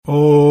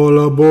All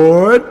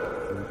aboard!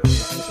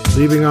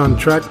 Leaving on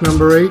track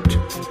number 8,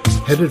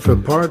 headed for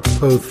parts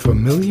both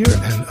familiar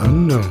and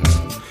unknown.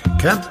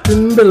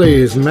 Captain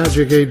Billy's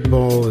Magic 8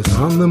 Ball is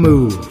on the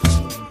move.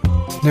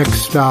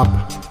 Next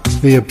stop,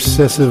 the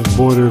obsessive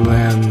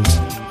borderlands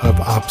of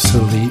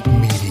obsolete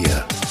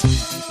media.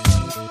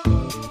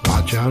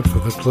 Watch out for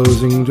the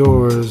closing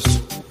doors.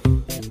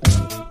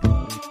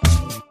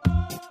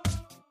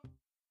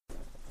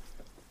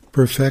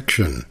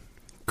 Perfection,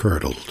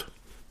 curdled.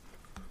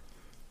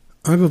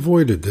 I've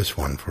avoided this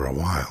one for a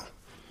while,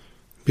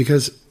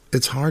 because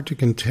it's hard to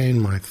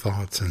contain my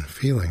thoughts and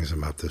feelings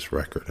about this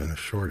record in a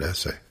short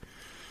essay.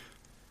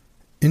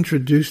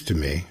 Introduced to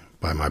me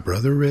by my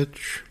brother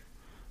Rich,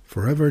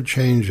 Forever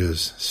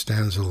Changes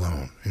stands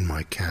alone in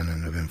my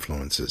canon of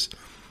influences,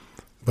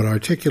 but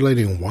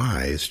articulating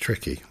why is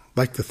tricky,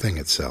 like the thing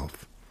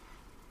itself.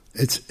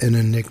 It's an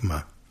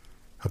enigma,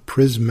 a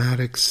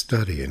prismatic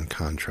study in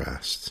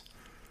contrasts,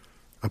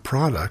 a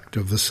product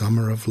of the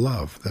summer of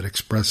love that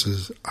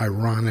expresses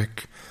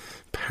ironic,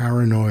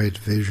 paranoid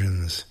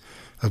visions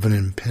of an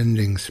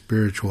impending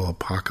spiritual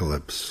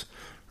apocalypse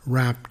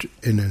wrapped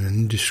in an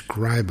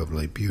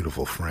indescribably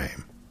beautiful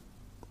frame.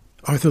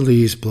 Arthur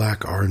Lee's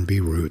black R&B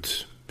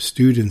roots,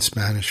 stewed in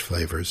Spanish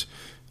flavors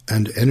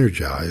and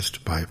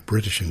energized by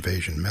British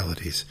invasion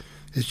melodies,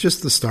 is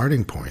just the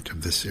starting point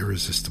of this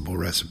irresistible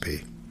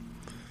recipe.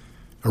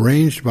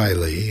 Arranged by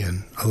Lee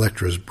and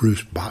Elektra's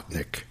Bruce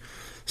Botnick,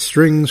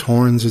 strings,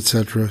 horns,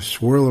 etc.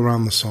 swirl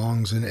around the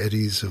songs in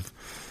eddies of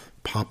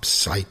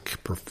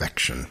pop-psych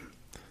perfection.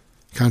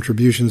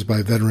 Contributions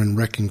by veteran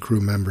Wrecking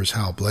Crew members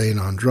Hal Blaine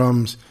on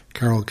drums,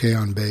 Carol Kaye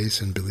on bass,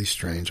 and Billy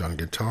Strange on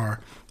guitar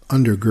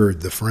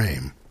undergird the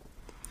frame.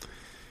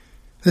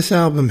 This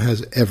album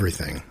has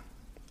everything,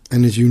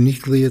 and is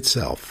uniquely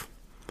itself,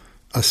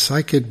 a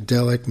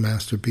psychedelic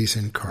masterpiece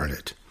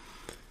incarnate,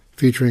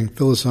 featuring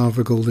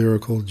philosophical,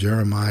 lyrical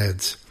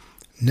jeremiads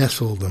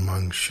nestled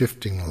among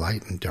shifting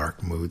light and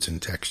dark moods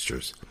and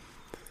textures.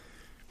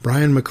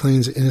 Brian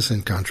McLean's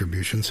innocent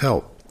contributions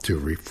help to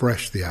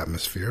refresh the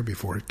atmosphere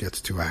before it gets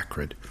too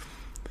acrid.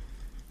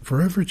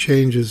 Forever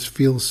Changes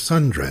feels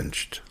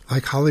sun-drenched,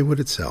 like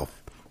Hollywood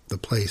itself, the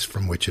place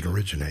from which it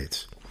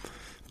originates.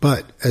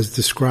 But, as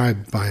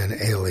described by an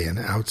alien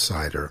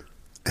outsider,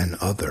 an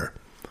other,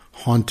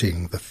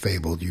 haunting the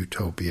fabled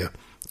utopia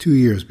 2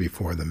 years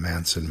before the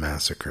Manson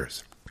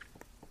massacres.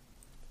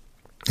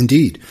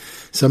 Indeed,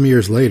 some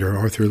years later,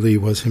 Arthur Lee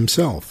was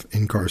himself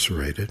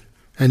incarcerated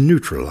and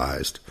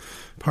neutralized,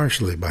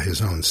 partially by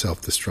his own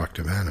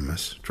self-destructive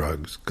animus,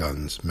 drugs,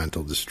 guns,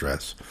 mental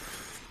distress,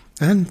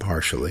 and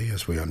partially,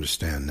 as we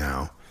understand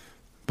now,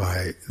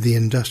 by the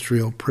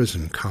industrial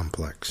prison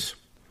complex.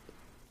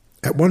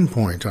 At one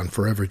point on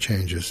Forever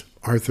Changes,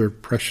 Arthur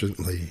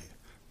presciently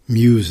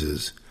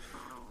muses,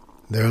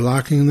 "They're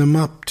locking them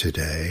up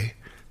today.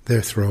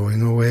 They're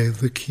throwing away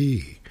the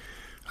key.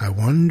 I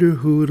wonder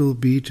who it'll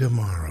be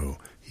tomorrow,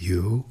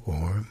 you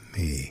or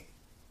me."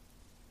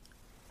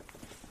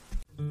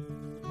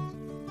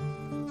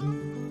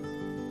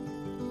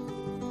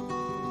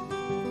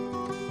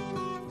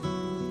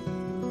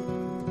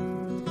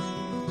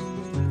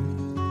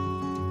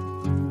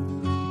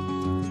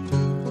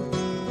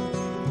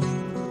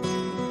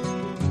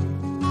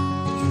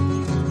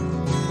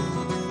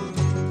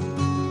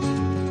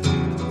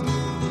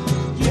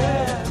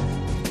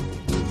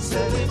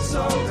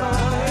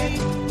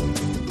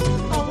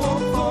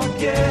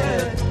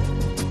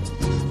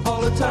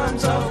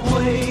 Times I've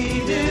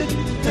waited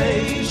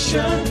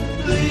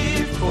patiently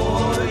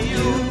for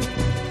you,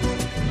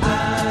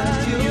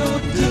 and you'll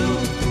do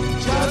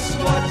just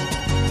what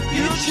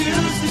you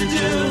choose to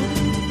do,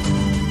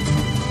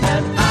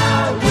 and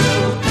I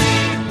will be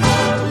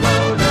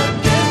alone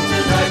again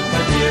tonight,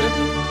 my dear.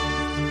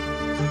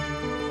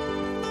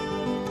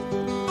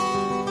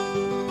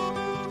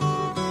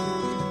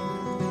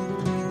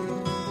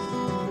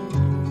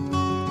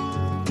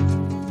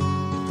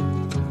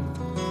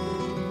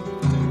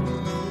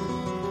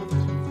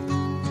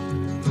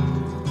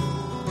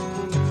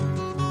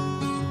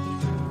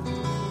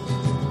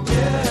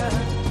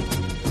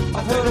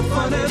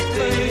 Funny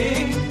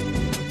thing,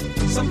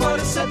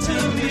 somebody said to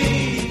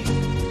me,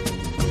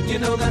 you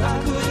know that I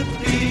could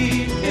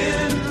be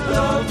in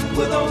love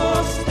with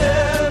almost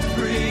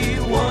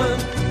everyone.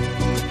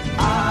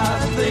 I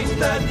think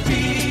that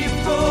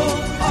people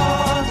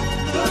are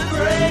the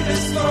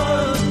greatest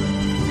fun,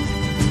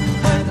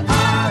 and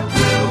I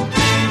will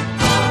be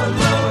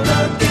alone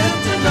again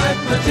tonight,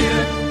 my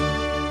dear.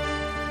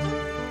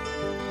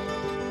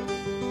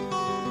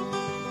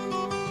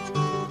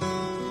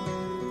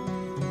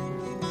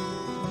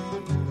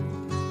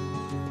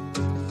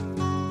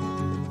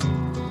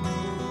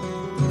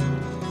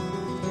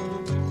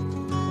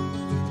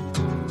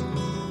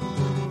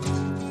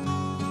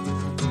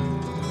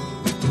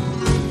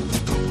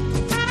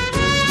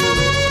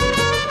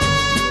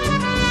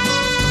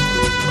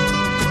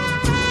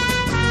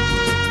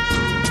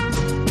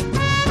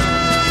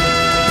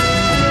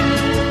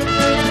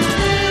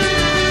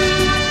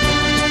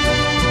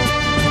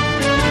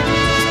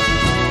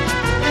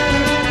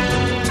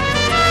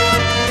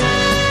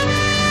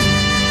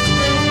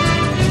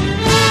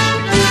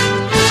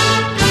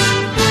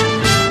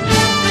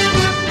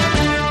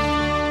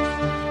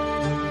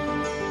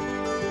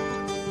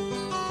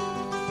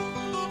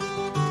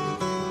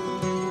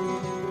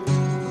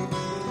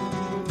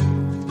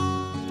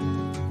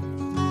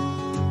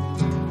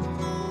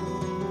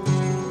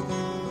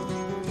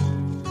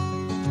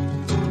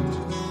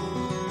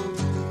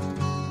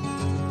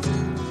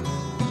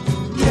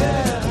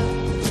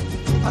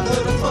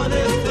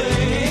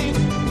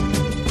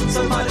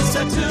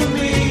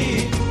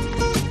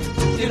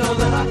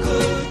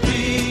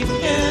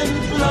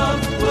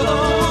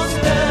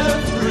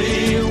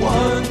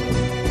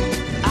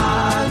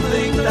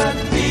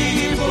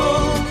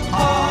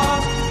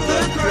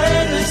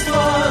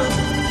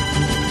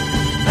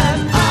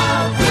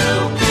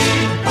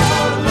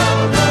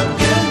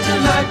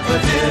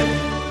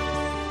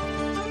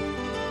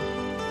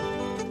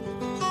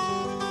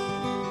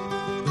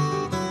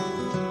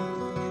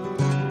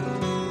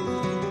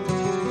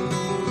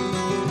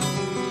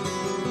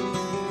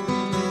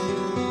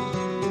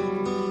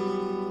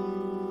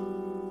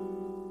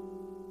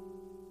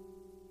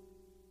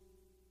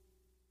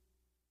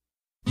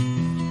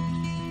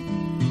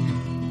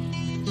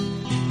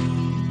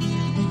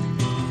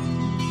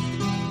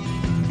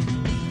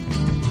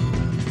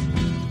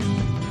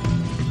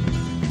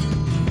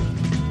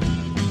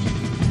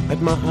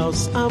 Inside my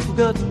house I've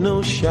got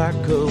no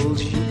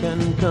shackles. You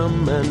can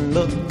come and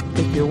look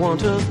if you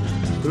want to.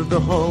 Through the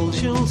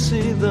halls you'll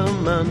see the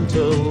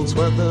mantles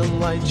where the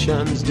light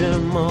shines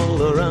dim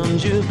all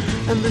around you.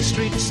 And the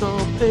streets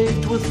are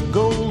paved with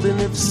gold,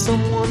 and if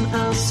someone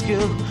asks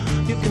you,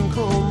 you can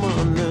call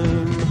my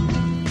name.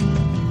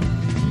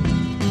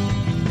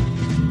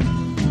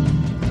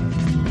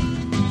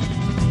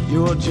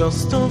 You're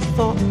just a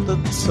thought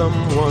that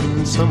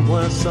someone,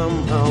 somewhere,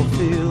 somehow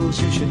feels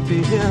you should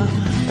be here.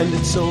 And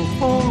it's so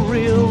for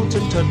real to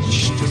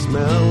touch, to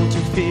smell, to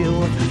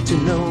feel, to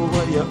know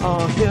where you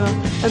are here.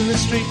 And the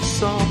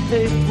streets are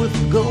paved with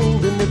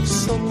gold, and if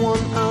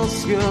someone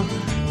asks you,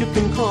 you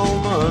can call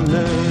my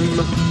name.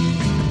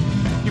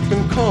 You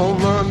can call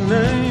my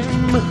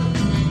name.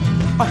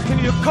 I hear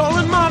you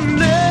calling my name.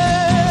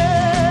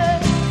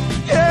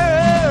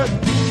 Yeah.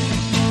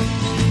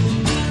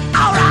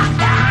 All right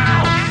now.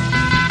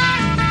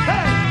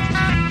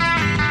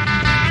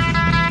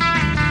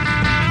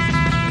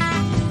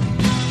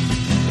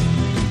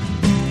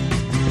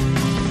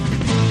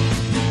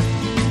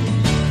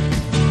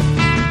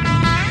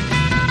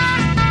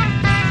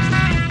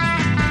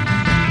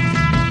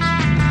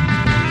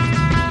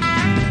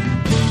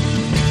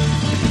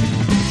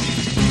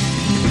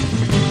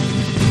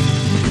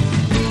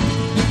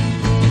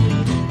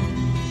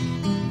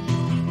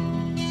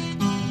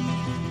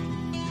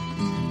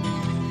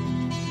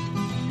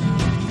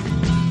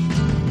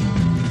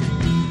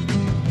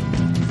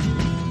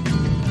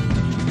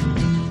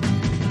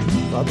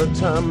 By the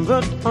time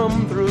that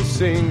I'm through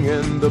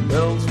singing, the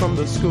bells from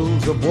the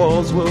schools of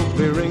walls will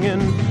be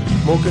ringing.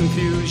 More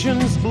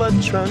confusions, blood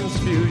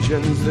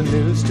transfusions. The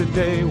news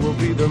today will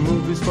be the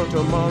movies for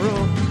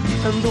tomorrow.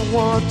 And the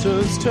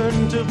waters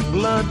turn to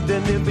blood.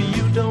 And if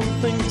you don't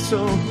think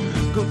so,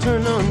 go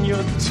turn on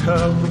your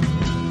tub.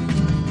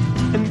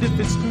 And if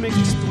it's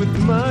mixed with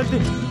mud,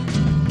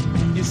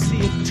 you see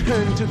it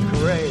turn to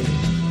gray.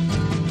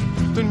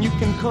 Then you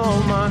can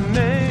call my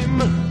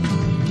name.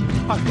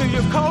 I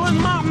hear you calling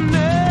my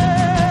name.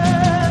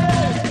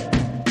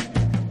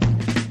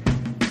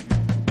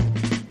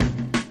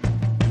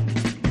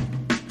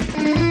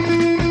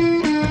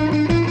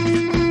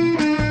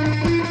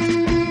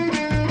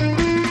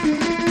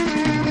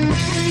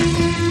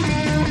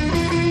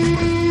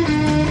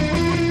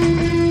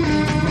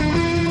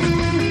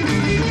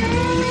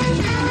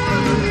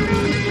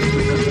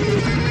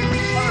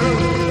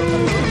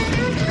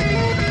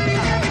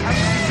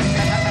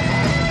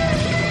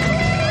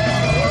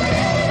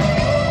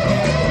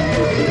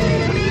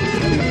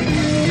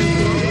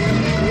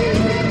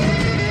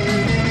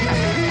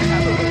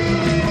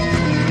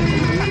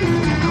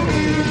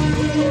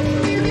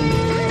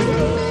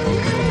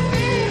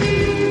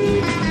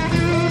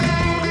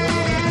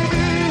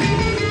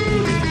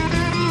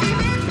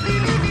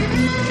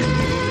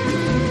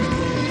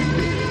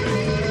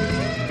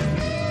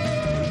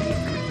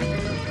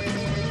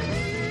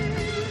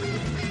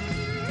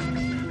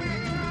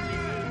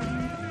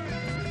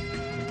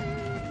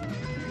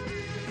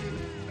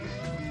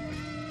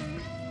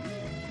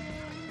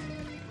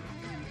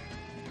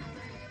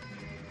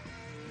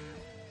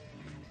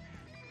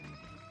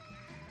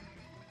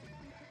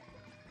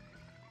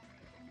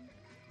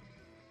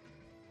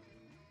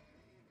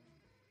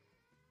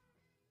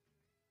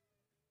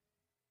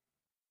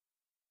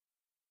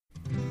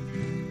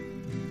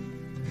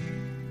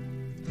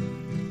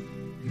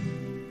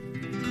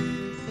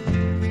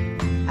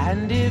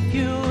 And if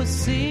you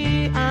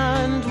see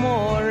and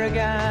more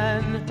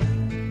again,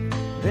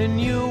 then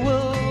you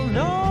will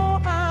know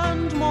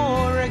and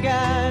more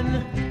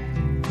again.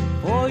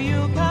 For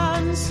you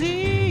can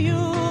see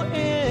you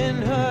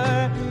in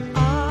her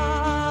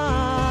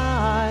eyes.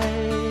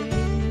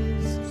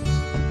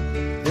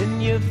 Then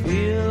you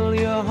feel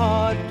your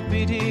heart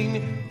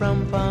beating,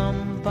 rum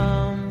pum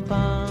pum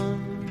pum.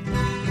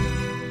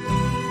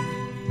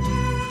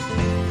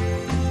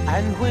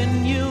 And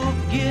when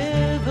you've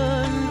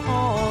given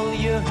all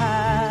you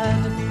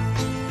had,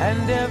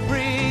 and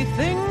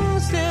everything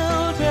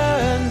still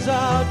turns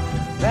out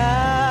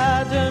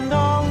bad, and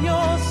all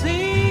your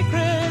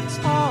secrets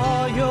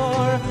are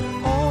your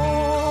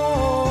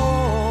own,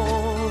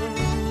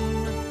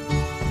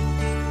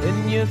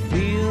 then you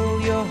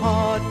feel your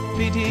heart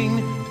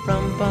beating,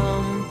 rum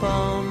bum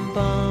bum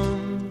bum.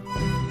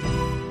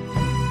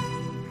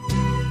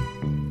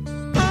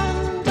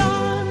 And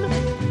I'm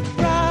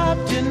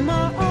wrapped in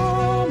my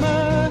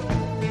armor,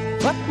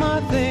 but my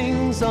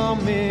things are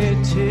material.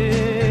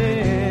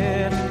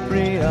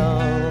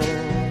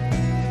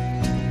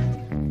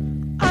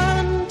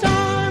 And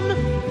I'm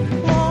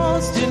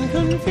lost in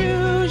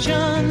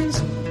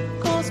confusions,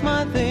 'cause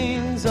my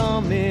things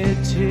are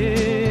material.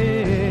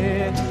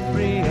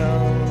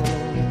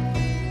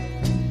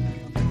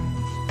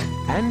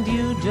 And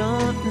you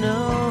don't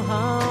know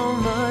how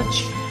much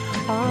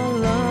I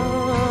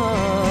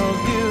love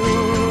you.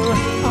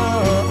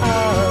 Oh,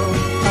 oh,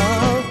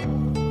 oh.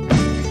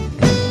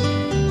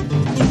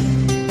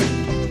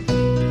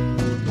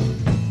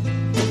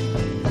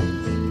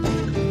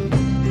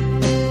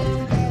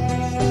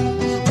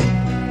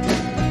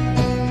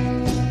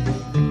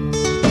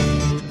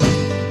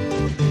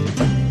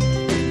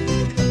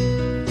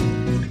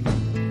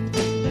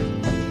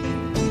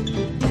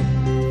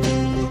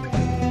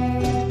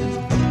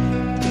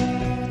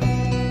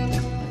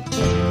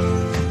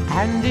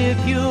 And if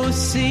you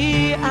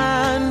see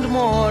and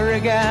more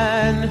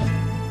again,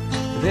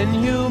 then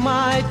you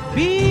might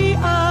be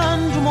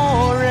and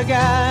more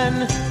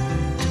again.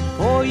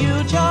 For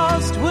you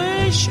just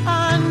wish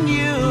and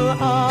you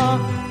are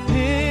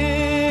near.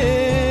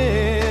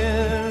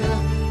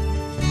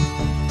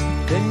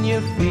 Then you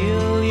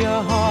feel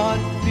your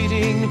heart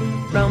beating,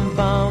 rum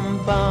bum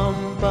bum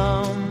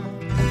bum.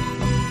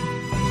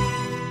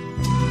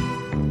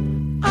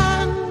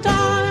 And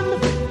I'm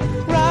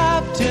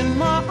wrapped in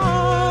my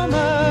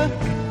armor,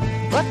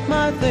 but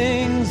my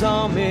things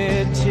are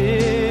material.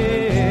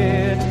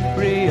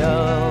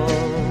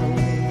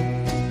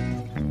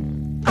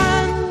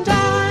 And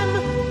I'm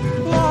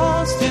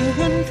lost in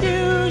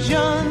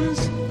confusions,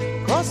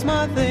 'cause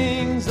my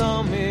things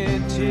are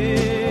material.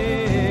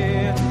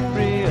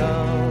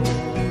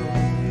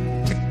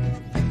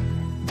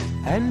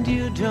 And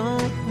you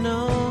don't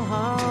know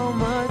how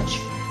much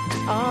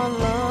I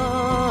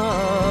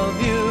love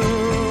you.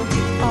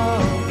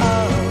 Oh,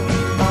 oh,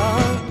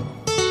 oh.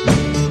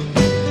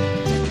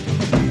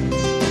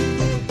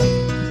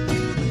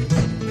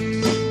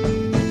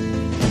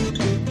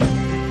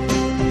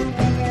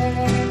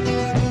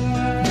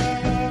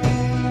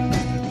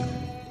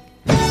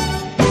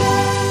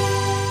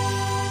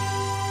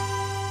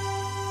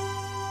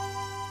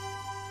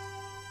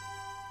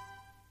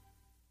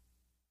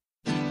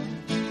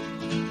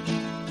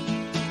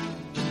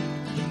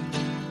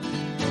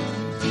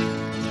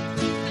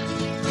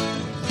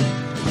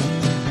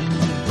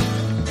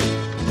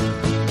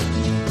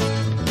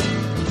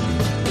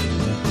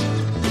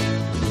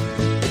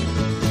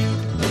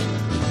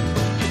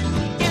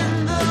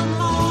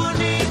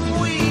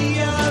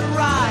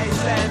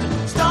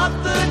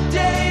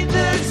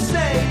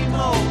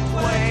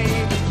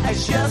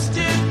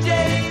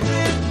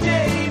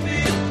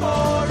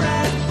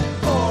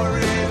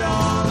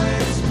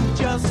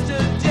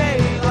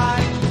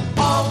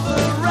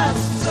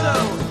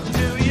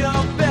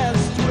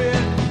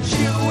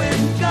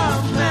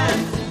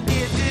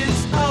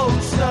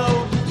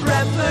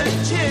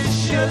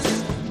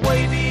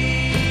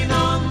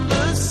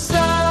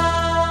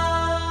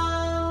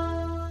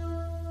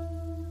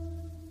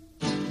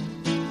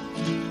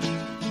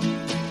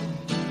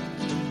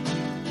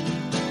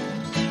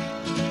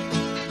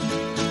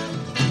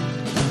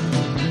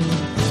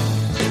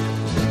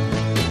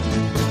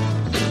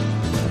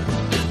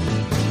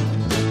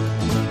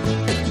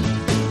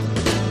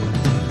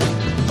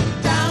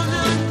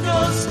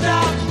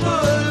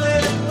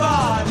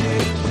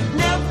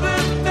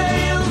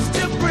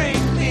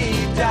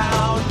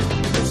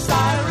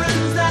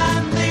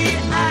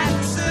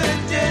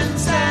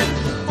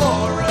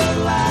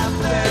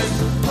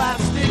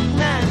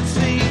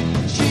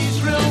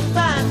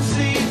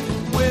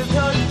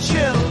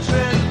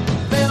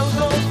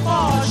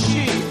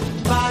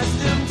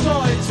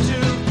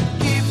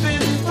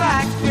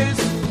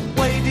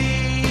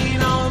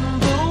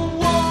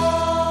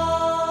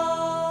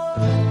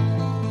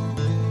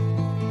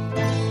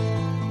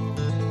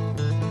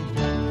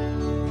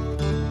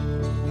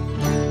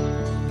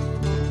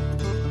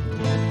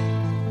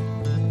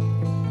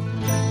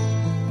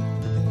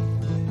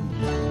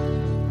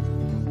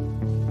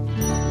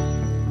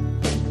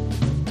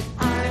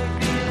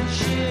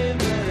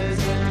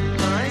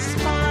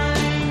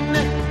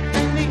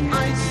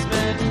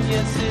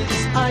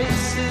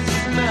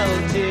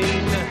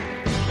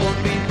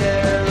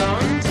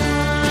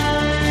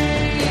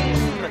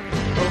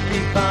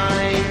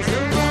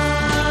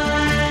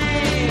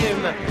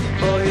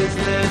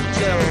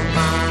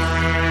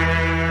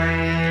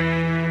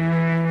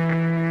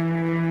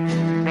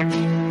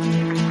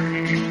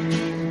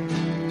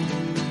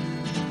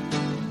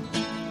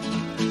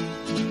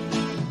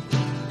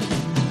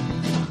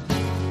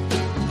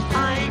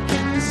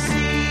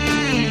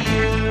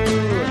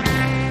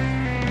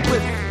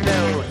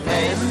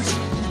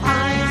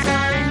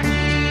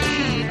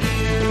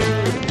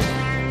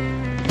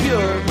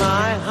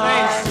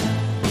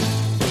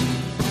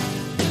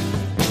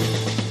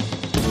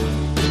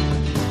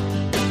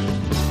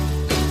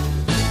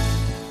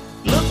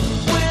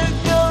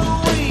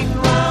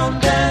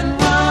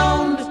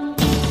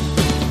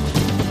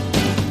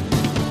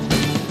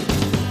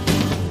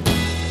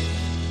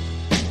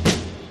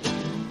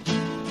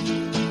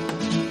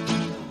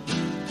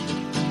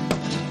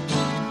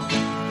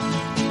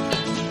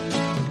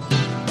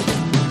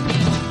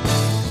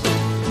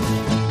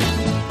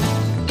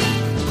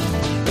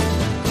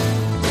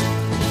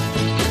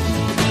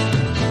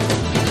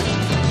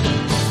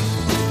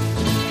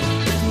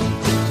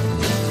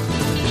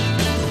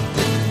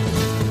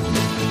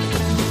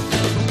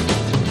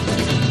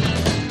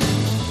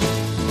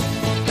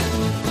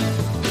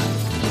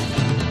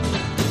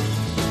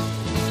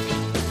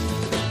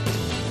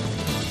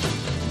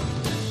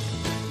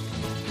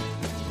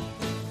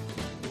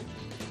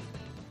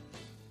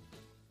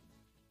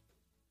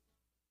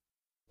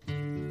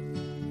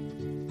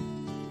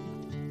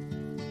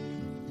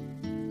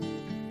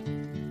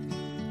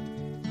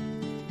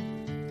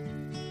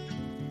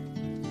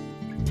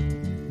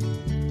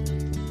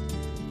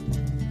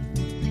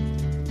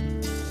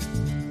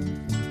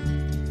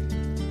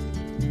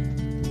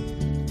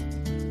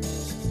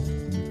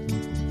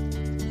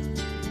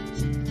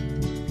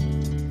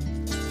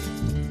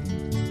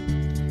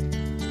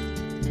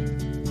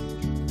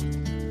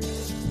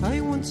 I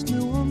once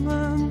knew a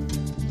man,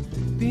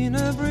 been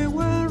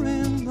everywhere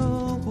in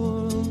the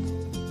world,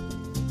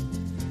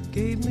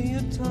 gave me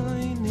a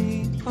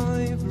tiny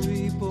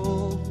ivory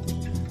ball,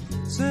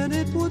 said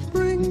it would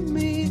bring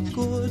me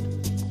good,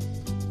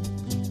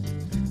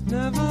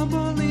 never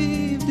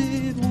believed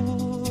it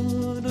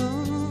would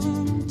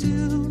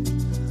until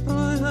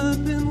I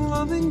had been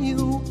loving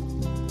you.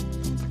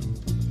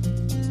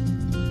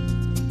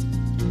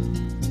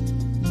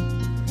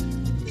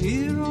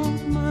 Dear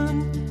old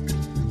man,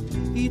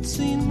 he'd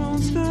seen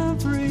most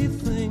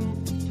everything,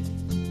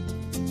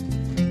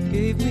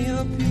 gave me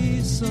a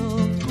piece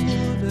of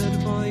good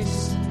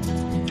advice,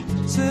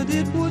 said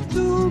it would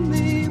do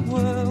me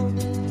well.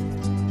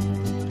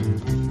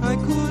 I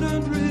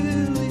couldn't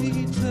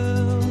really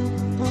tell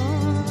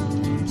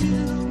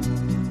until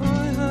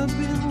I had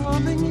been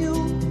loving you.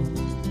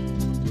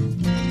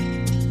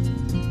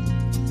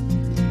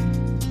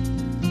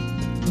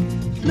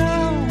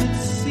 Now it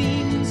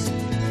seems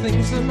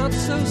things are not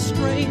so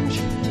strange.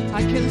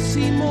 I can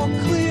see more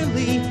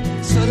clearly.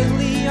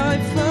 Suddenly I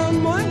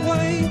found my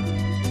way.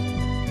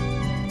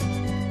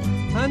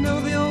 I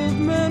know the old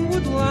man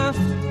would laugh.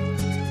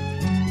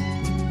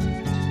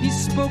 He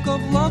spoke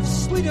of love's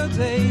sweeter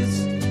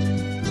days,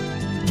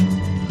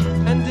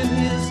 and in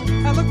his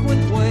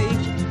eloquent way,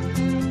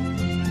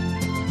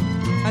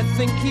 I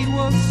think he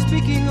was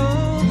speaking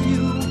of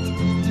you.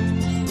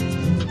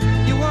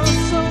 You are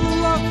so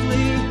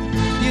lovely,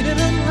 you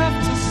didn't have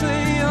to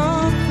say a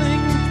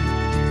thing,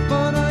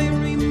 but I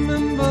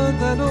remember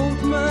that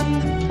old man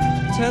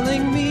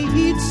telling me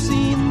he'd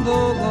seen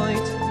the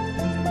light,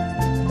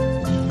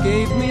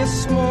 gave me a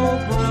small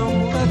brown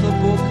leather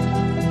book,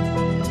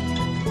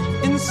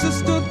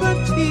 insisted that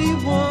he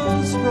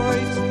was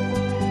right.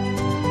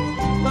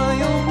 I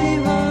only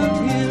heard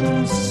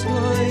him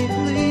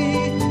slightly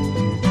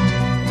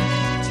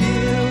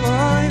till I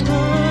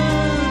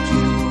heard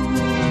you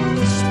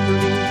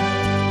whispering,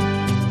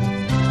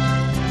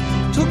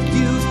 took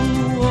you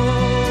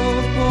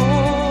up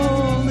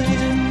all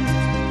in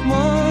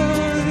my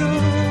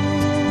arms.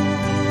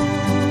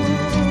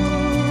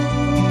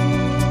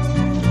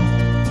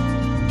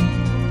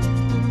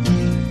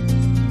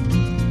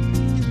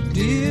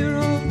 Dear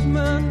old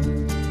man,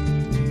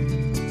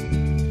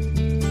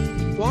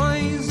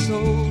 wise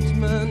old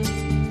man,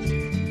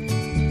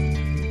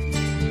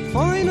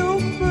 fine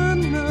old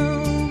man now.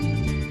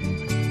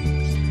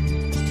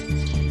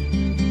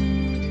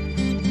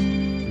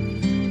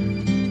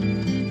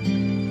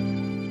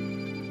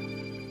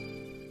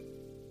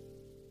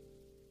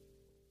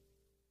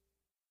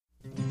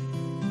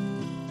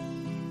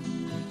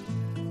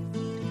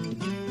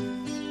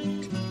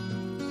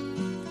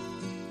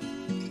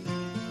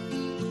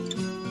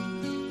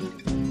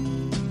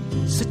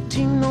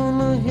 Sitting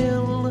on a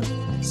hillside,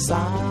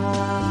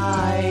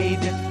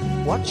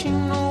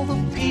 watching all the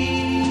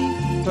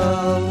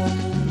people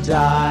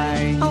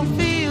die, I'll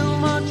feel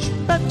much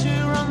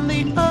better on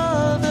the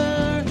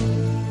other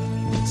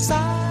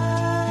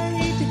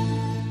side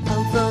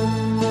of the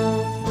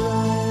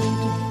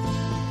ride.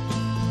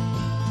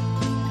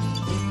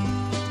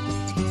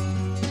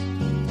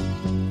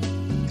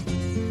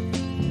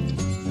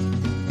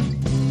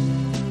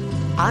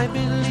 I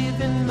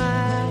believe in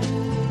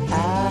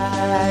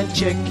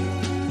magic.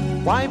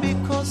 Why?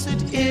 Because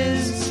it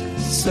is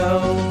so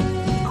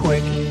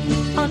quick.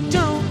 I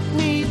don't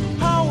need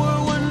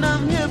power when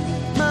I'm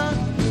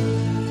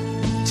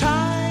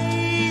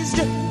hypnotized.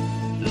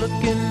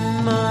 Look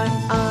in my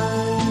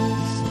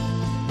eyes.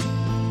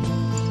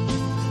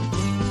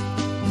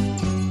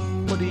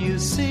 What are you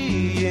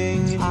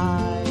seeing?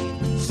 I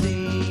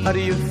see. How do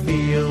you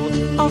feel?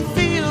 I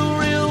feel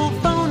real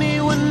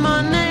phony when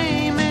my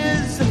name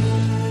is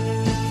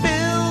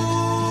Bill.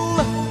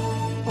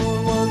 Or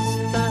was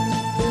that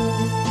Bill?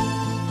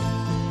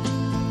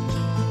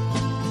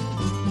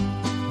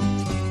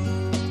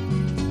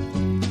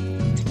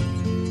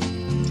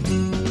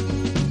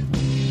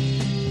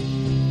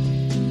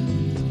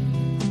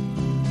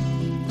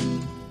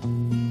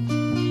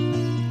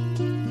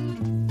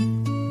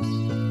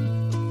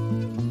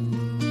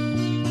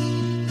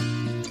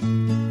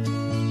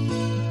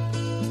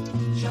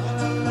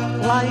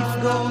 Life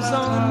goes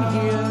on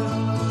here,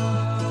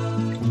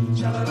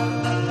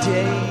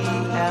 day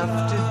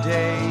after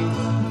day.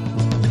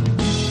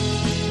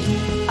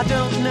 I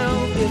don't know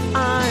if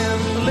I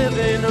am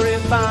living or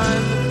if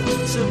I'm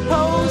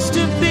supposed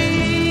to be.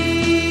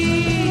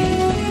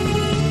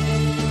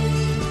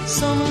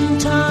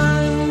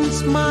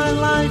 Sometimes my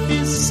life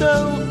is so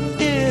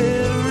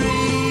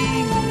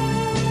eerie,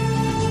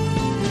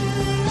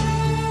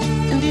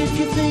 and if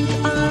you think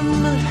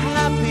I'm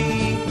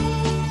happy,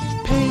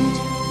 paint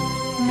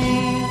me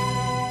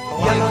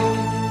yellow.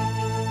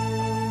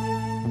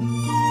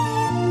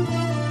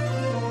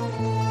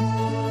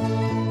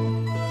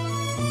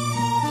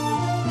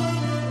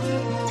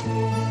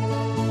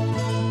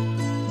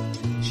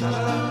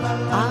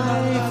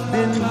 I've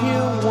been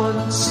here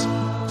once,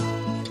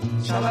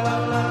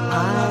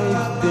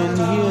 I've been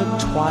here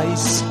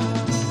twice.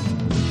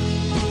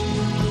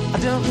 I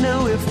don't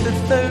know if the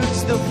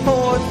third's the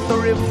fourth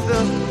or if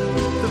the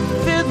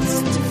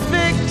fifth's to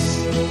fix.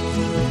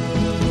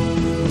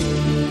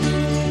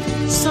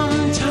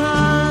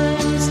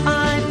 Sometimes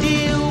I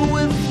deal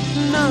with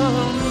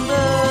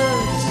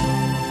numbers,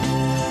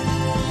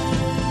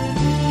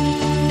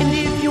 and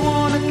if you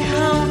want to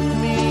count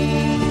me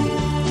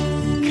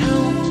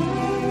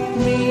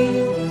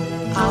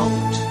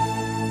out.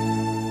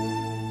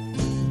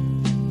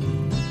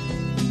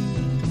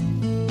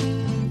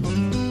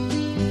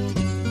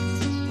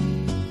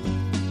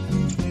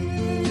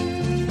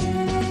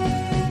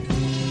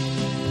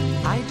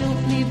 I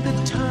don't need the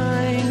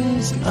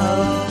times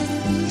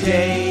of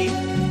day.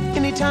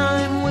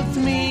 Anytime with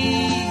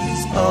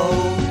me's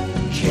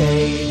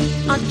okay.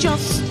 I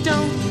just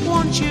don't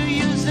want you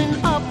using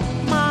up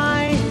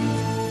my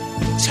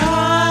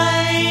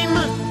time,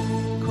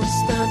 'cause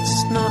that's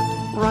not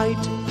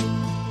right.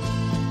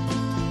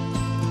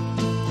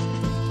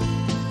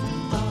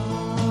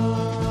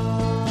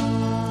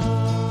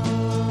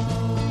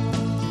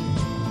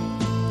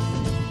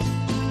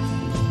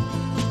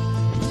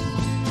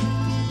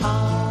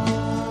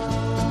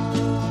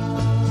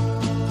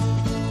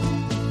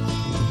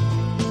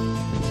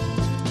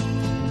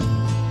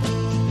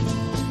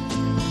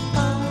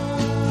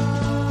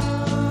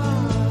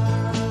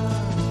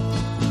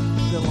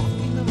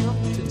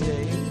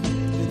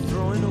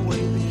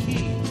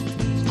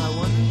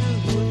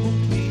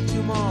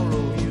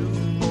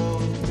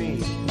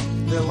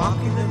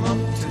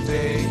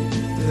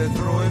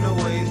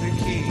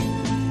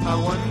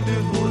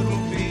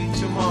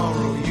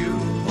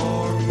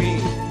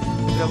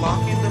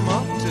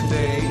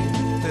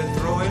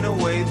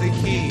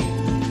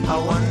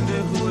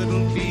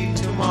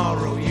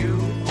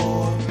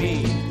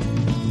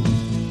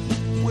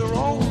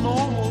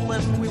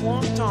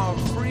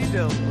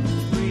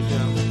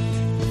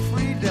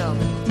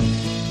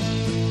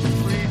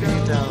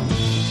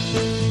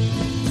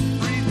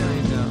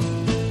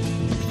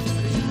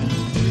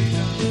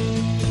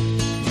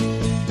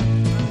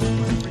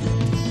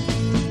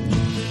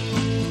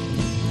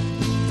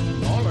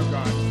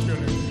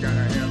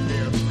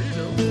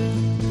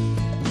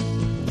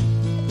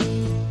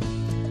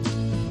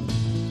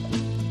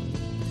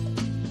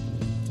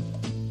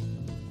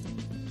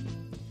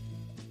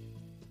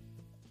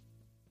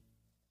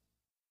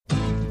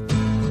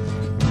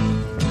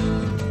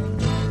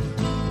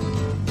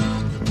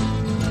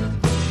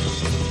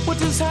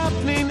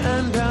 Happening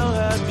and how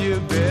have you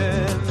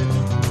been?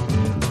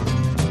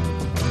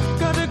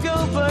 Gotta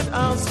go, but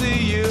I'll see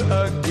you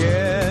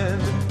again.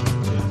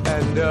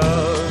 And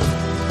oh,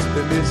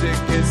 the music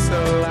is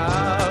so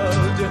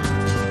loud.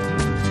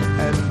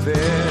 And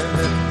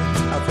then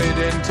I fade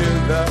into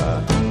the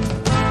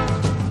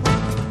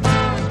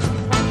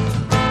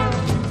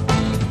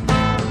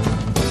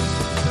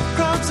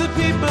crowds of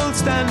people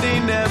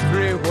standing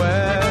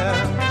everywhere.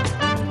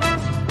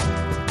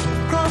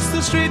 Across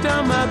the street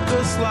I'm at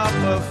the Slop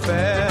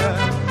Affair,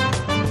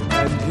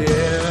 and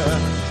here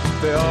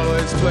they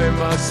always play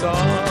my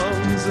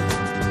songs.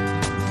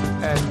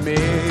 And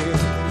me,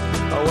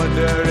 I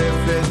wonder if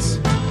it's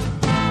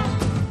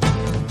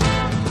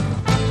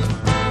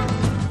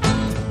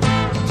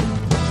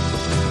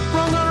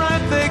wrong or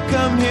right. They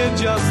come here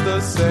just the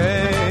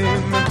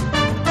same,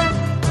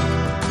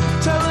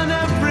 telling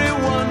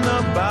everyone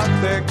about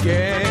their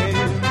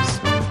games.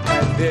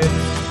 And if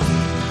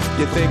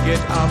you think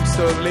it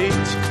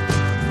obsolete,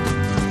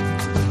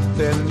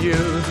 then you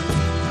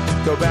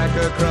go back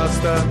across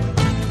the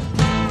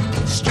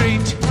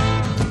street.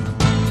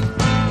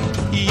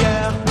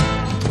 Yeah,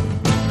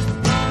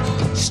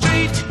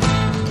 street.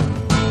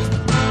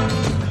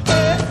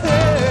 Hey,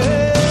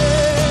 hey,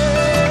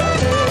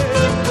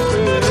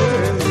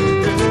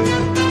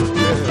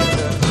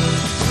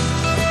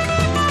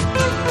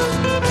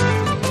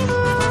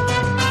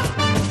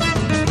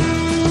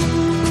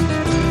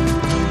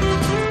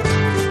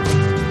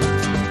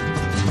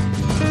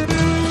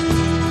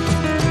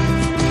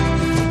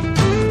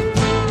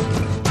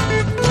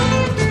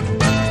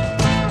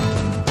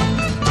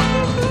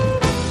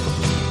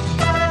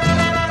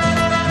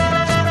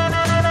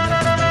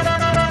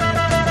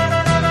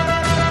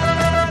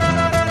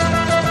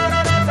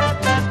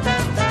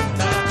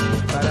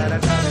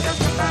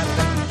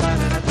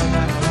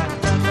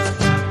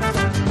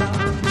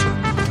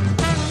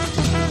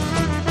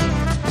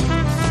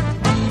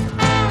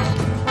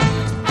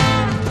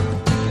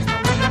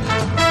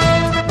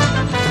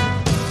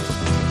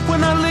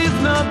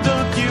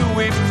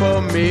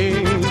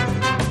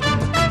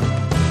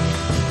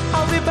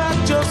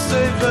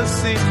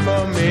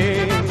 for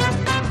me.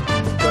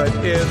 But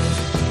if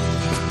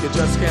you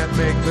just can't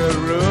make the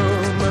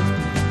room,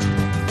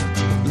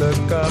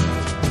 look up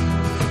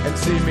and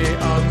see me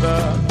on the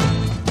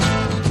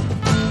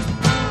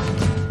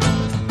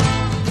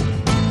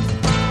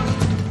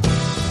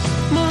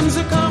moon's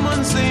a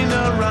common scene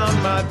around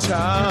my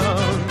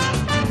town.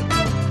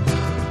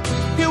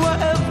 Here where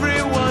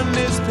everyone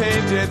is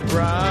painted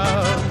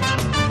brown.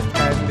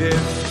 And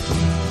if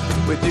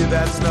with you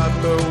that's not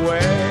the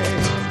way,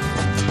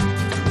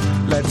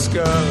 let's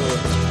go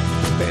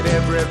made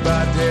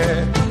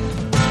everybody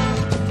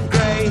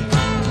gray.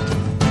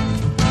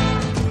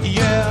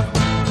 Yeah.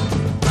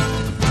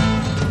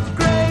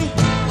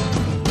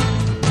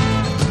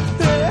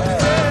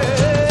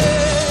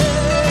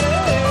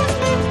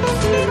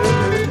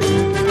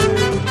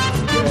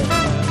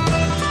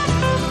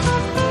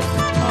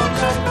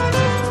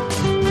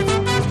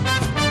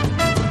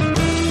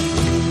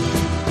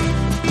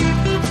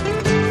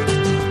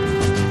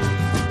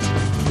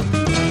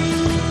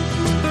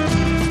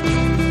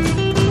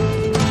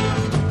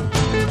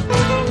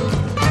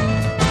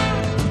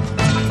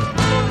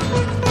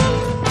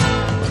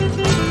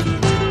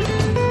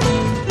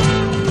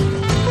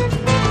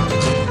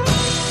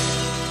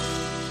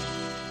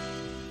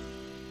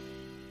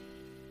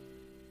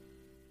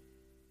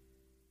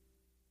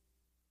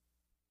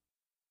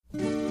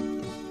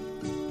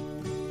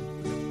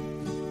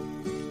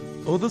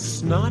 Oh, the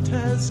snot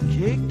has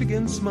caked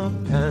against my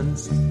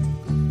pants.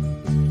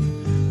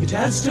 It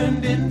has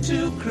turned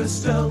into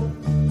crystal.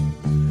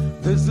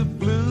 There's a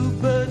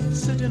bluebird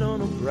sitting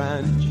on a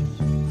branch.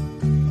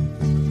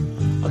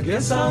 I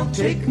guess I'll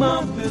take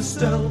my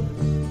pistol.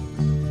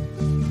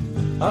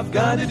 I've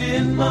got it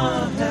in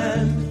my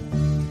hand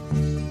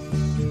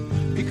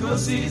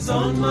because he's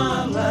on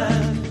my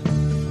land.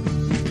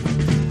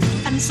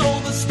 And so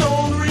the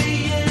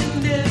story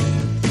ended.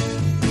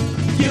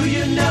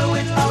 You know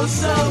it oh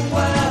so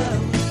well.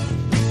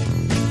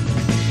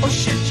 Or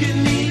should you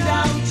need,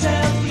 I'll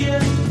tell you.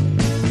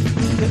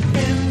 The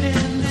end.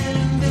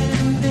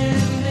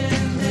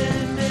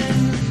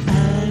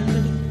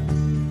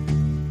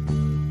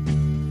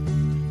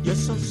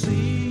 Yes, I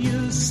see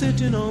you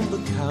sitting on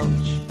the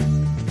couch.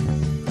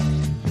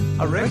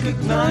 I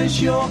recognize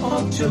your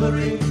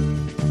artillery.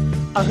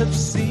 I have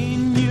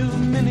seen you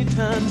many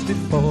times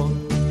before.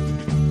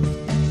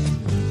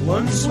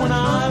 Once when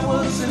I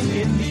was an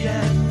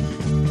Indian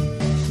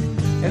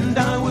and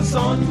I was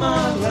on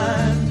my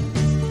land.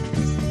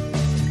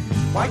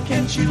 Why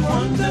can't you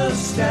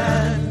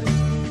understand?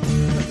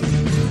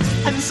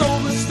 And so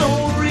the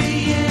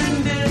story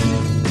ended.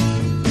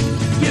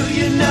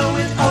 You know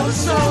it oh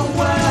so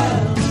well.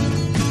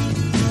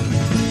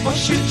 Or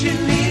should you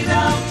need,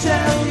 I'll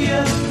tell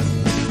you.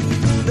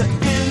 The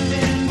end.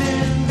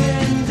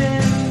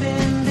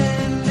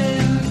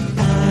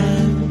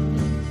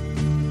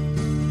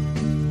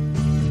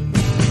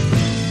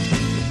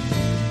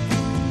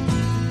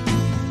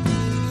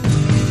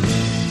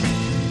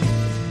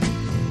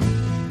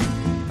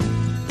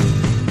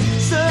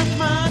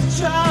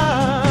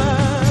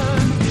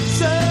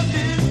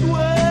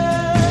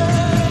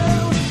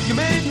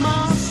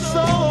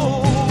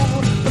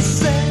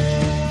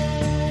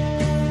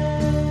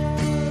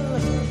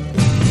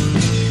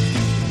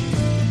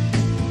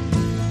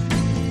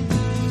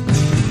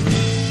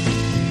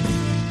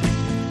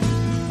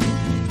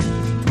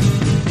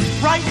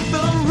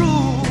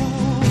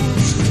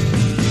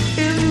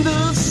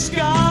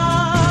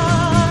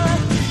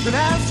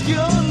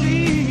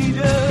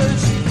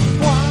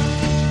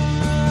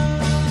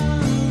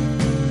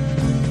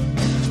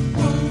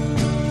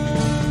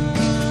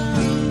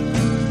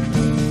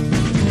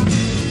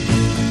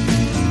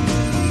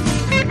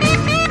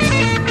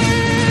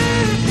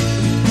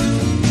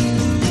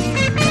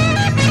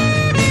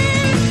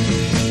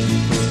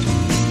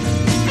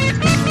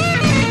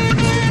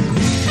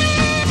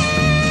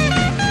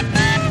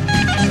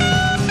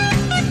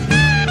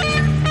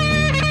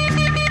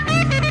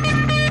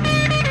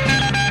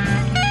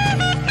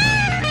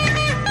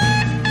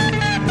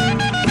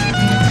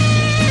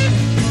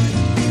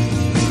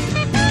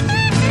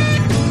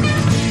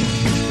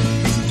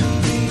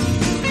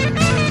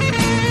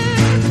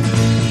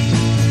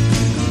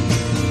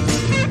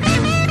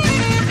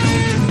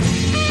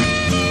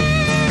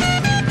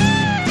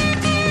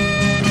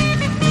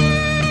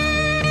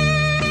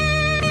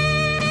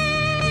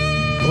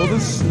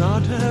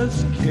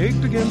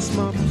 Against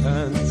my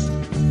pants,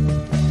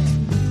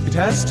 it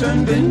has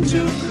turned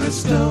into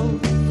crystal.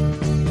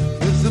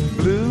 There's a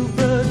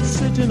bluebird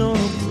sitting on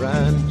a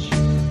branch.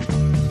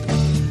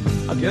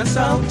 I guess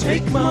I'll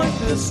take my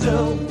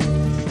pistol.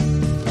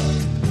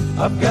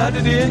 I've got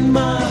it in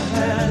my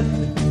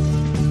hand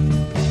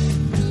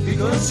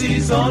because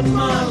he's on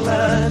my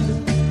land.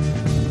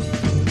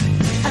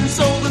 And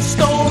so the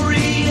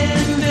story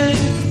ended.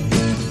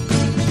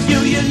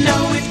 You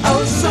know it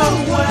oh so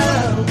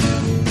well.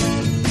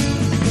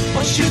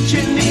 Or should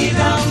you need,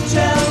 I'll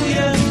tell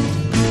you.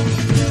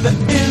 The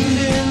end.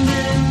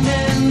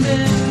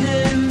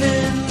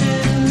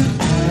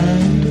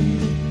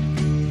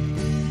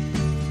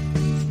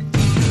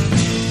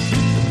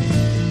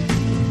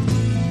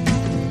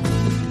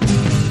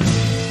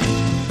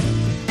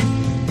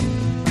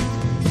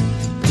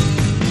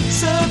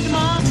 Served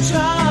my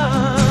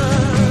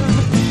time,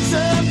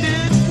 served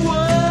it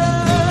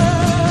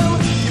well.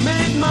 You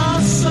made my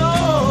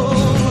soul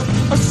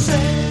a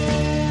sail.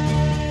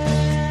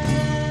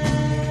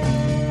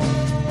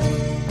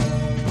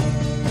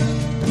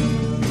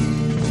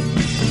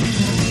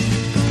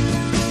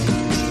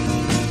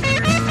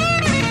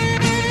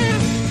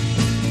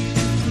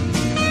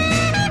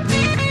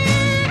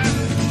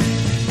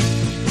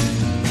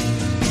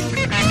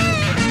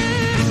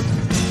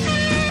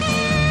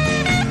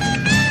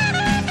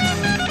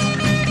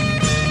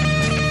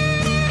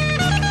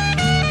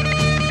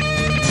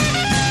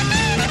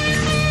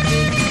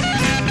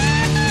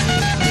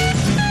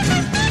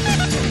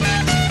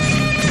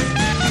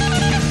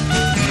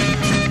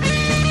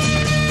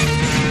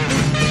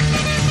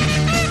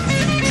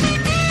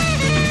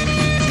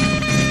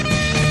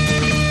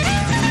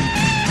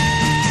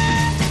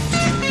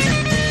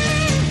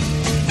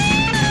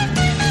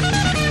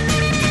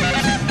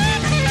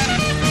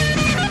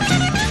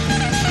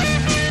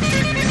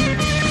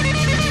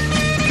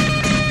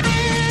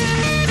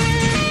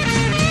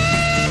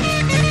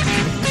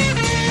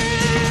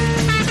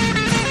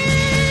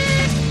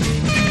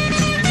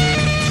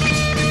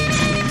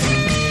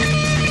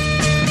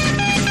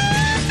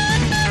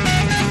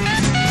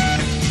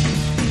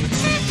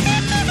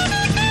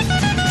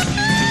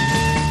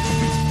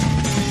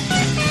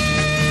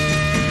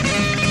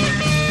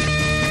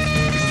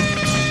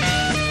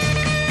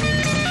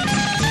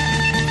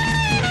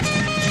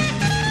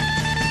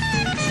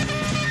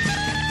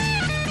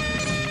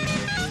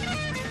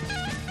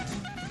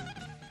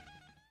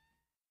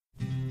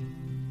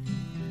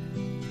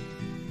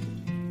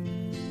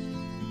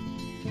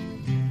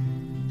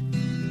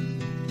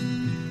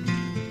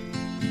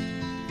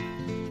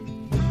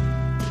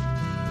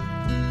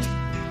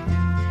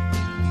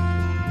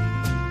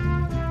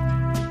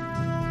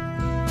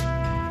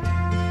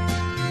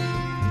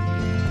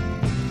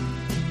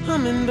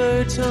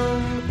 hummingbirds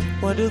hum?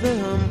 Why do they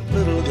hum?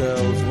 Little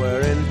girls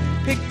wearing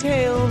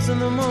pigtails in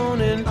the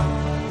morning.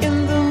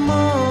 In the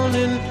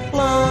morning,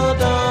 la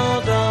da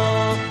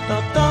da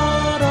da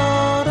da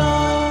da da.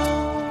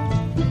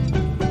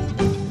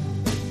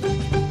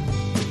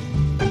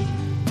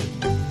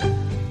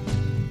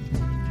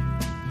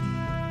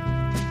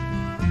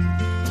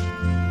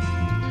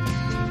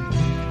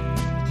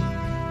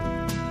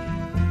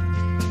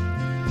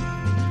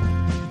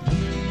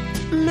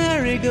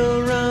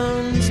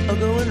 Merry-go-rounds are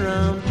going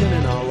round,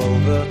 spinning all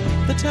over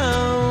the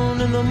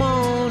town in the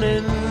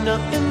morning,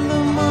 in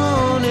the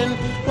morning,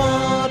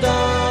 la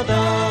da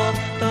da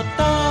da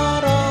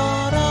da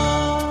da da.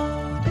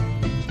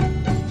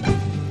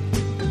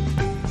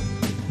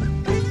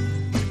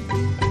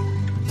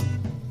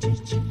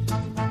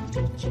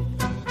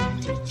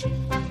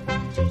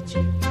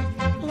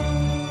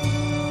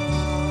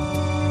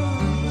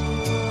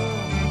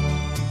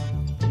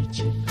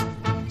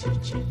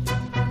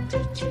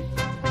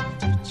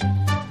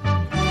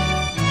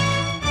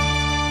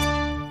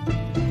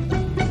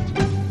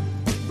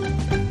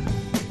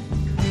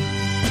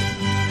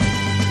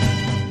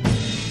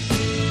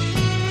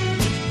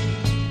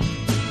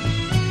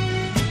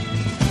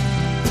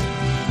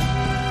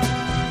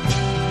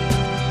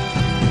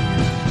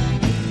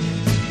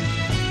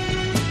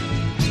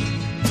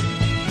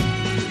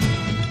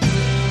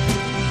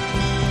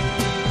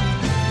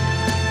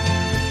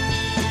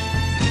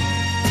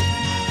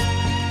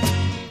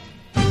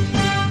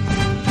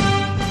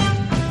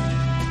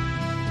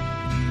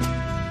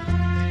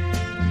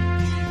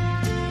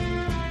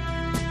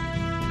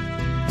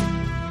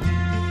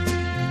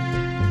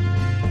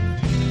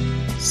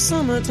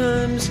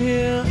 Summertime's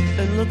here,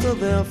 and look at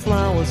their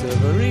flowers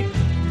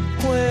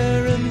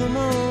everywhere in the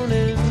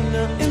morning,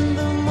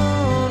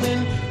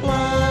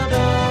 la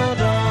da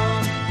da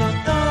da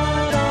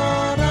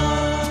da da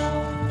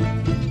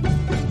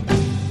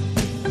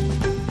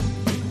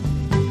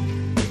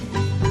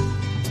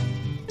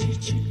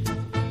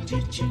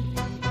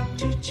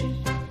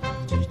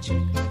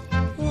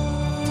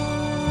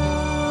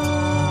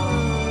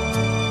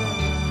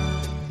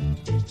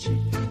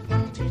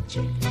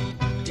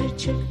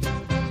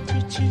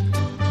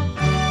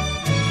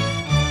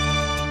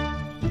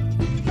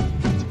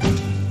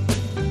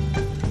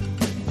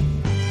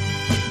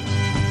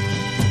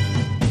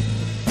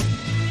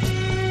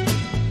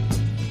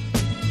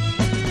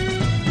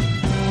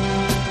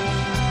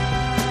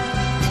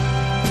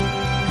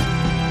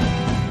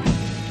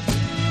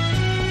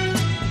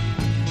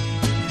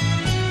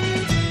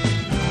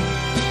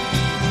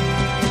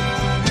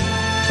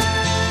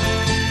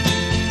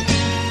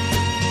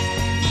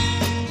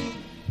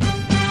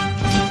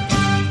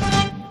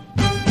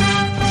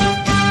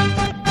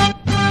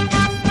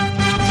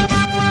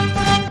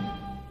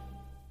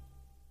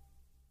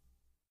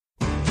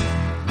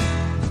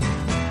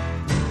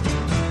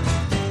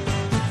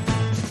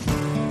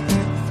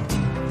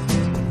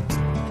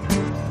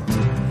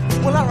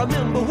Well, I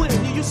remember when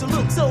you used to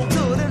look so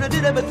good, and I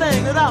did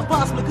everything that I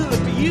possibly could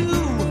for you.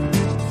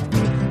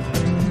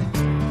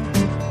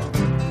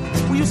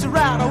 We used to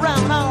ride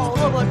around all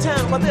over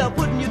town, but they're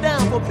putting you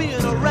down for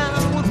being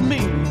around with me.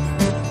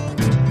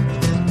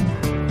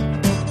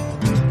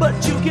 But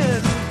you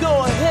can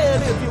go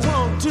ahead if you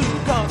want to,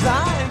 'cause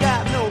I ain't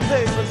got no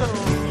papers on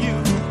you.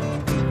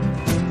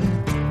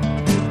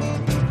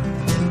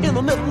 In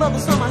the middle of the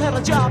summer, I had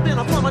a job in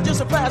a plumber, just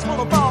a prize for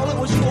the ball. It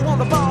was you who won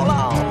the ball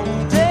all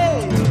day.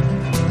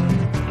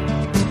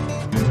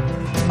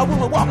 When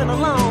we're walking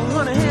along,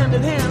 honey, hand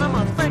in hand,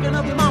 I'm thinking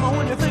of your mama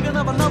when you're thinking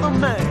of another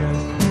man.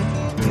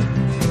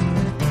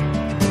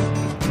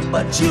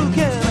 But you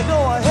can go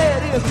ahead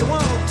if you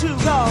want to,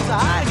 'cause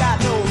I ain't got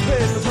no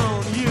papers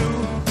on you.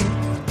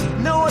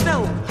 No, I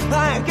don't.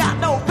 I ain't got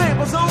no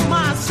papers on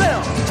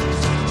myself.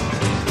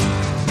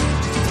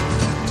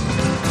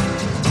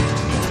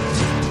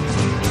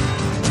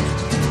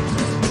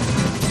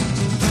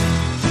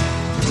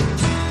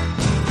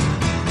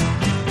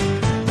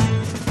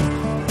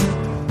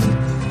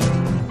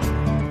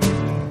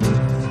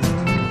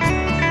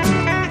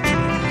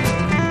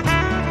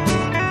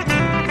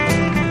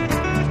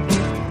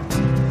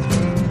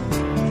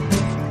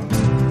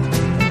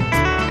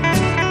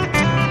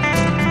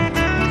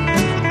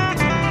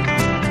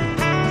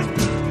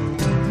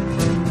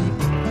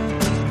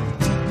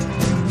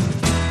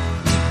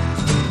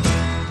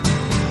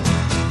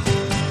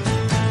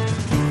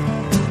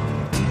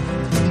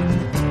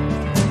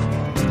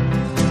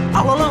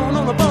 All alone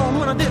on the bone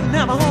when I didn't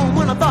have a home,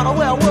 when I thought of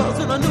where I was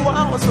and I knew where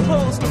I was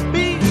supposed to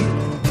be.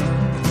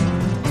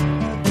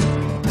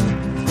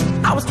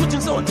 I was twitching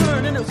so it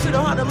turned, and it was pretty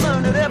hard to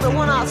learn that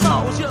everyone I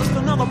saw was just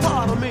another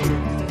part of me.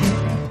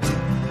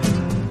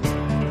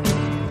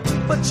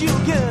 But you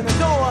can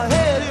go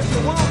ahead if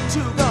you want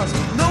to, 'cause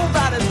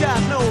nobody's got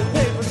no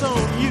papers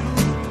on you.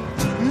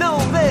 No,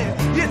 babe,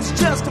 it's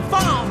just a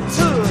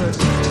falsehood.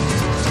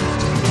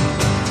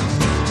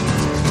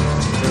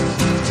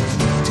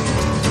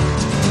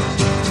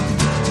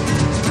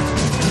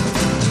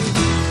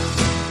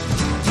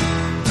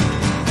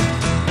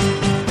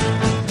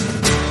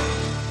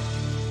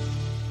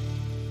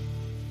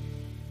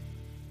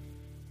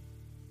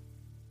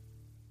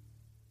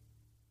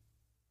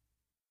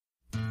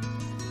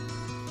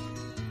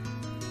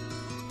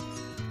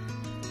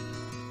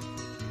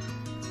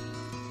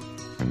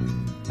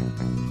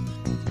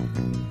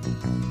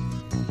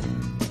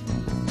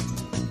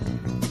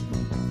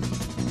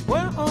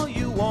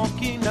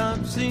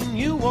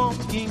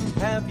 asking,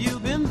 have you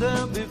been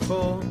there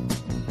before?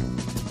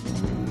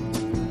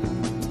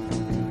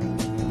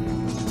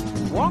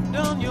 Walk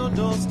down your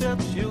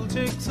doorsteps, you'll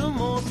take some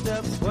more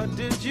steps. What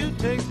did you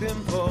take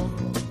them for?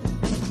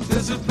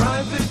 There's a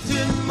private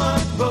in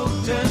my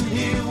boat and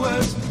he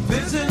wears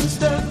fizz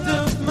instead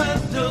of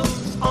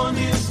medals on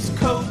his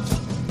coat.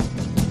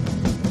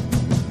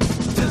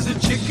 There's a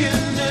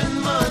chicken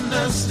in my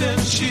nest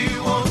and she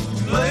won't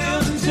play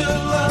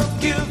until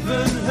I've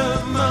given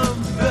her my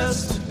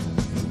best.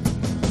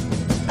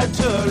 At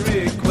her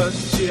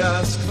request she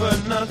asks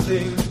for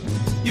nothing,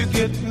 you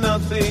get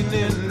nothing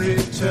in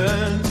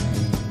return.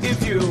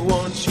 If you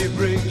want, she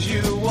brings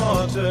you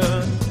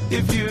water.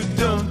 If you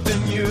don't,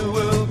 then you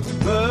will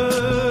burn.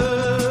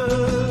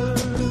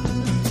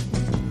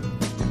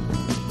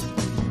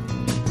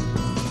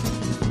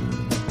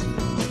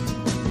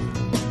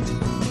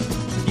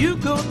 You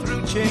go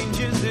through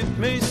changes, it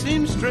may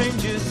seem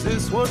strange. Is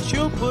this what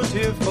you're put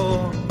here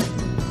for?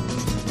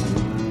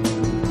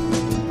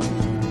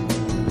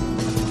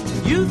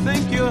 You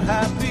think you're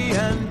happy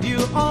and you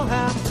are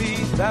happy.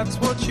 That's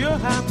what you're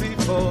happy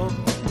for.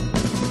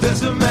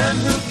 There's a man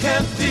who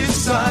can't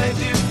decide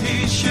if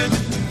he should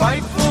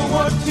fight for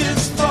what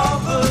his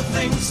father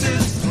thinks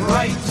is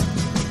right.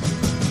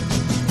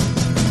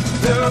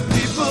 There are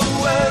people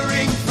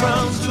wearing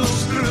frowns to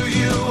screw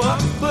you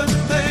up, but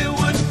they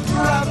would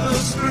rather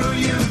screw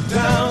you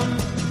down.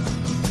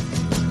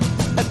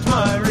 At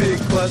my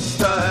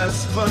request I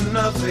ask for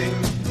nothing,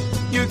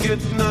 you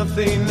get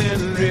nothing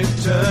in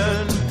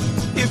return.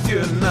 If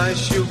you're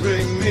nice, you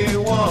bring me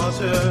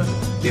water.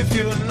 If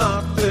you're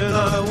not, then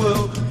I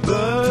will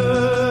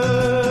burn.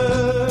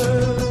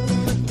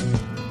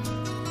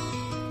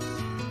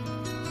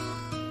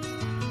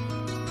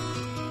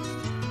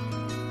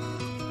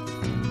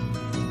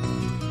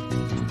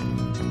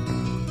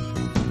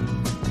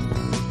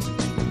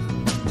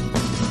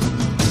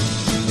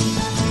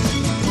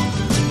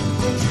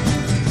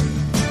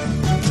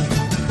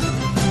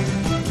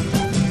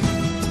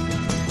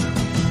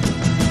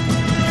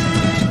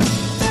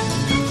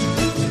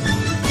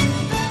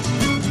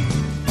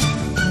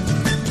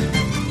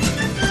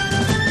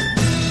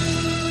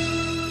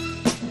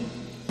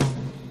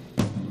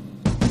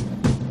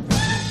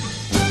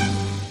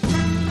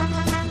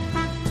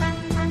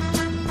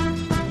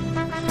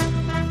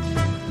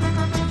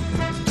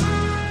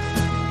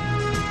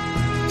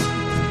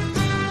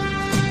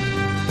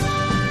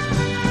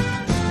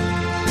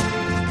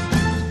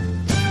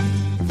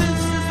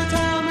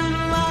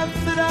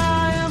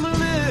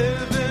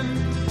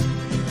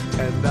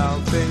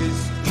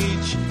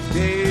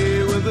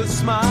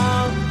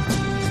 Smile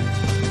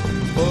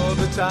for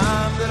the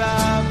time that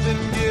I've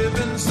been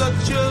given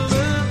such a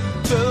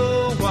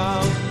little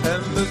while,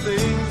 and the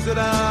things that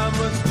I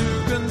must do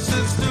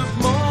consist of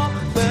more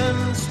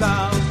than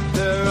style.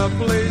 There are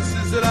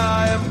places that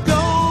I am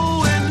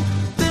going,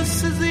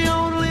 this is the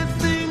only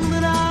thing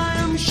that I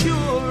am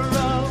sure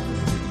of,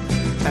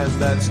 and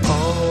that's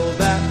all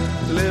that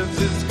lives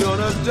is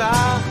gonna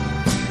die,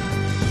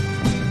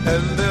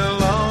 and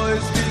there'll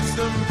always be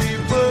some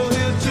people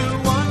here to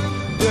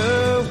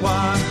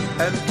why,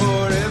 and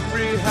for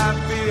every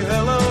happy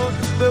hello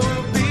there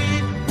will be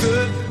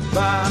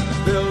goodbye.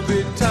 There'll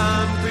be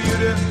time for you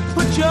to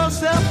put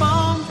yourself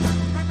on.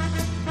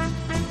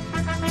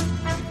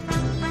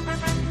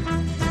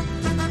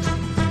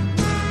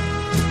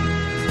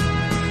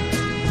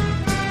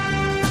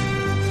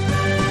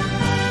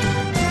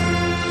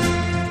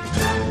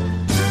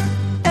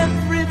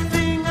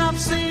 Everything I've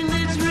seen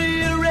needs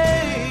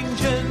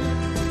rearranging,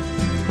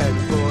 and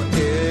for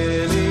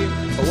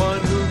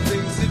anyone who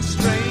thinks it's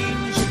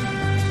strange,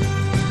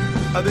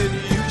 then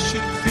you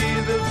should be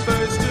the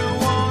first to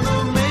want to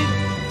make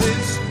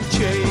this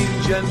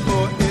change. And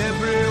for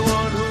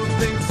everyone who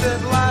thinks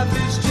that life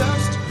is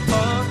just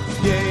a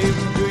game,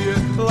 do you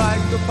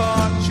like the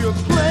part you're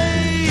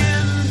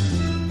playing?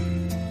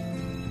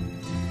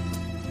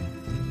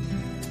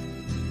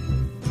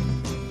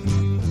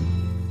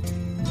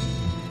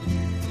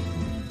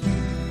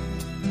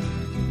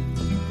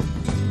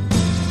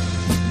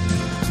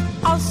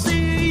 I'll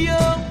see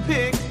your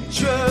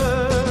picture,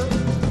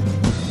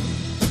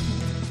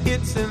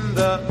 it's in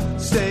the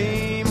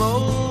same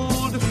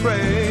old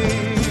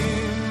frame.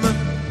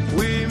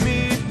 We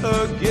meet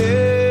again.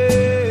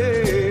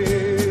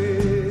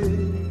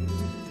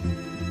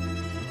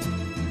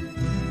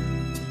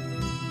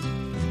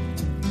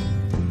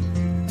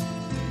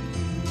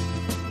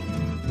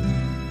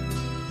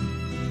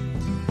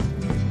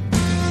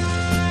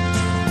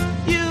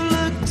 You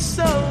look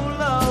so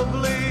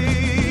lovely,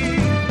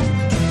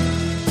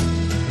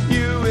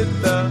 you with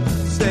the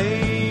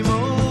same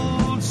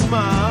old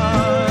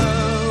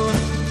smile.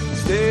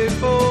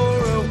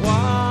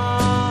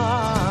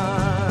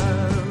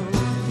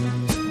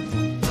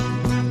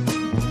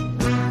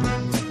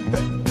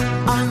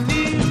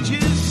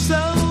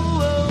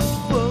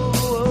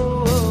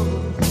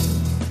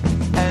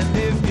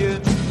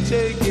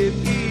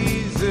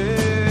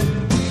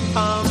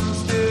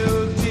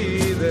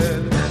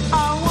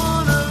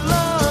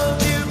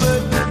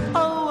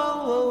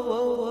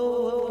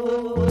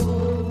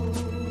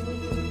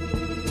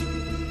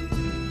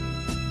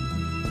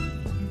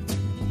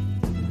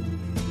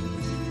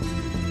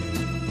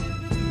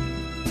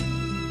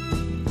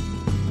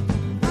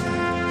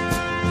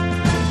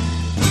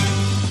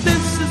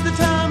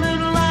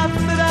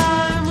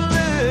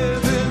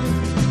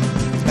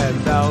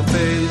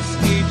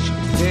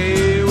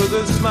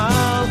 a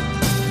smile.